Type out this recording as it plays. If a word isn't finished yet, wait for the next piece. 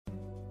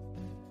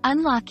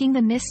Unlocking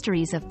the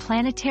Mysteries of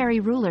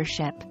Planetary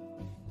Rulership.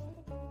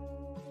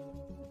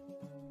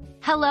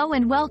 Hello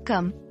and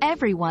welcome,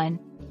 everyone.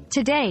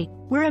 Today,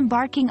 we're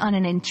embarking on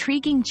an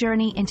intriguing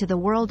journey into the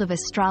world of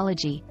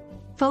astrology,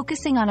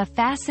 focusing on a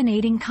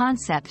fascinating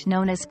concept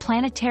known as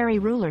planetary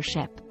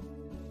rulership.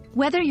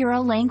 Whether you're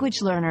a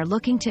language learner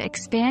looking to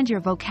expand your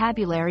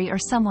vocabulary or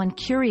someone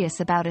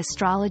curious about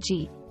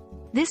astrology,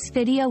 this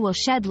video will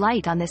shed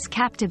light on this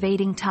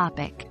captivating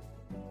topic.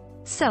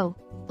 So,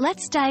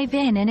 let's dive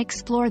in and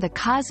explore the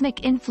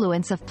cosmic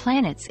influence of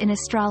planets in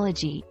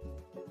astrology.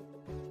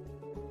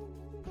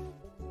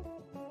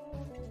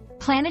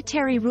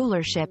 Planetary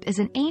rulership is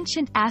an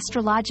ancient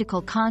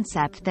astrological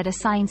concept that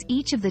assigns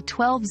each of the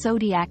 12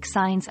 zodiac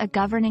signs a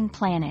governing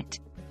planet.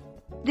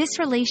 This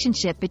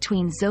relationship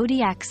between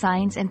zodiac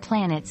signs and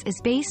planets is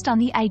based on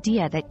the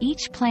idea that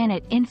each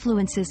planet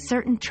influences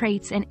certain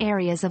traits and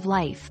areas of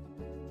life.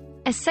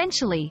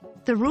 Essentially,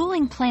 the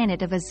ruling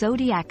planet of a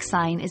zodiac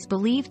sign is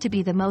believed to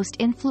be the most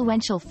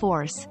influential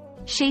force,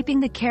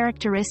 shaping the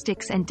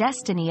characteristics and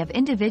destiny of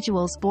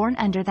individuals born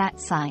under that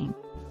sign.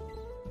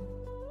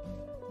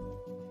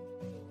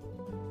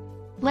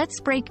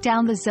 Let's break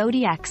down the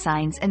zodiac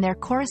signs and their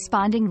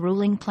corresponding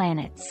ruling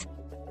planets.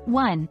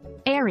 1.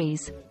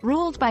 Aries,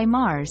 ruled by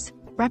Mars,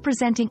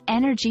 representing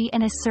energy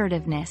and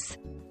assertiveness.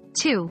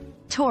 2.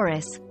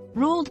 Taurus,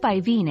 ruled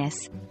by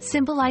Venus,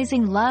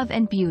 symbolizing love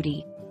and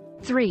beauty.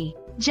 3.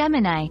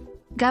 Gemini,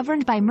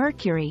 governed by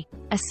Mercury,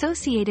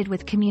 associated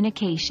with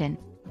communication.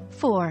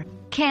 4.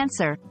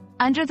 Cancer,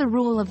 under the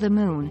rule of the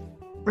Moon,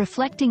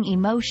 reflecting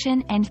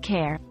emotion and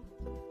care.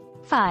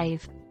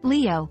 5.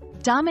 Leo,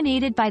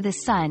 dominated by the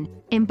Sun,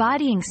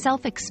 embodying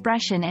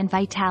self-expression and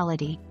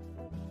vitality.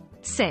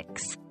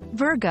 6.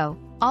 Virgo,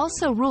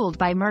 also ruled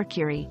by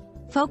Mercury,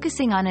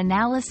 focusing on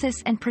analysis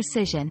and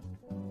precision.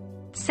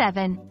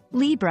 7.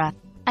 Libra,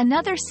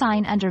 another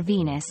sign under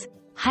Venus,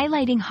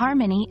 highlighting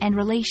harmony and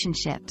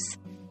relationships.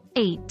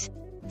 8.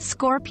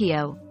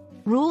 Scorpio,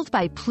 ruled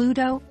by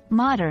Pluto,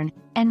 modern,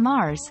 and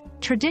Mars,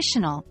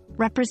 traditional,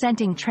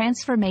 representing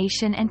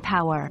transformation and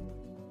power.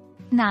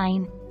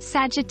 9.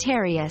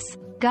 Sagittarius,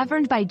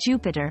 governed by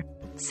Jupiter,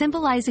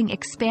 symbolizing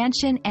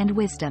expansion and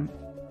wisdom.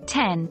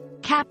 10.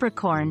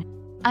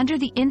 Capricorn, under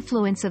the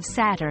influence of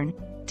Saturn,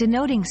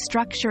 denoting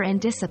structure and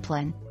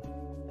discipline.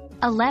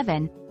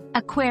 11.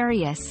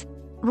 Aquarius,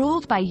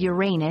 ruled by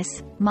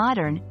Uranus,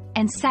 modern,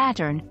 and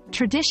Saturn,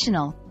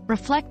 traditional,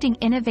 reflecting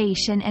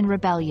innovation and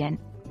rebellion.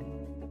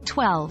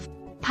 12.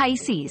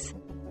 Pisces,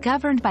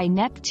 governed by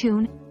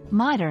Neptune,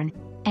 modern,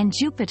 and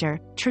Jupiter,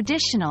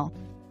 traditional,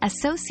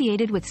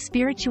 associated with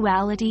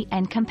spirituality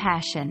and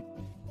compassion.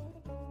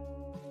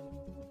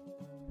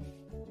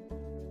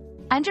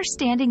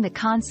 Understanding the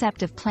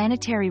concept of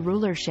planetary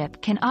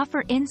rulership can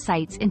offer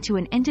insights into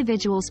an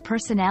individual's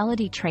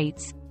personality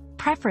traits,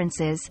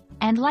 preferences,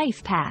 and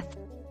life path.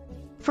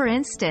 For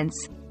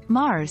instance,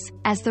 Mars,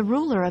 as the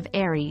ruler of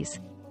Aries,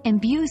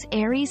 imbues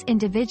Aries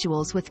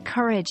individuals with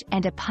courage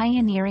and a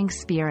pioneering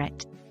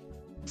spirit.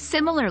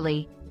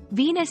 Similarly,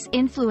 Venus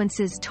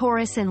influences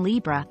Taurus and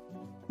Libra,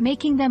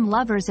 making them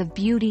lovers of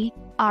beauty,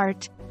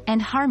 art,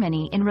 and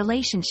harmony in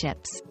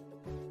relationships.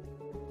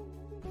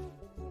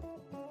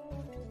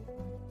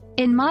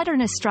 In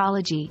modern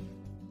astrology,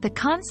 the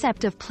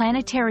concept of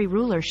planetary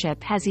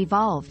rulership has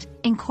evolved,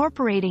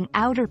 incorporating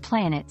outer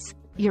planets,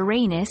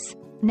 Uranus,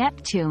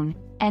 Neptune,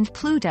 and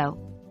Pluto,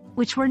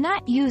 which were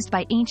not used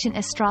by ancient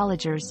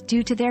astrologers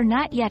due to their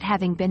not yet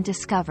having been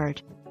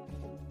discovered.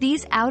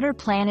 These outer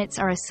planets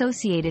are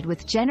associated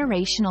with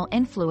generational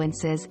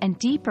influences and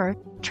deeper,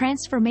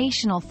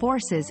 transformational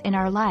forces in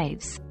our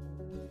lives.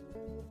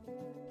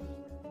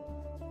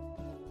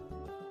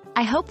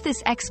 I hope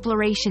this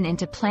exploration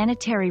into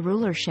planetary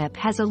rulership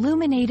has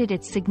illuminated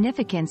its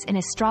significance in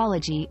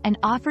astrology and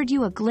offered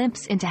you a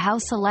glimpse into how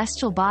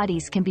celestial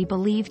bodies can be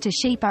believed to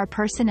shape our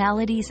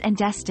personalities and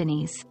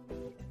destinies.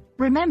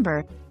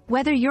 Remember,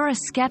 whether you're a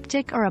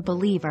skeptic or a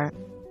believer,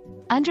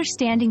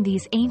 understanding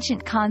these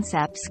ancient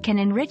concepts can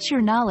enrich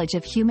your knowledge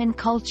of human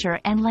culture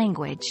and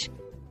language.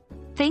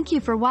 Thank you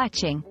for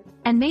watching,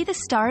 and may the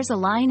stars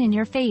align in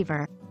your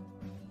favor.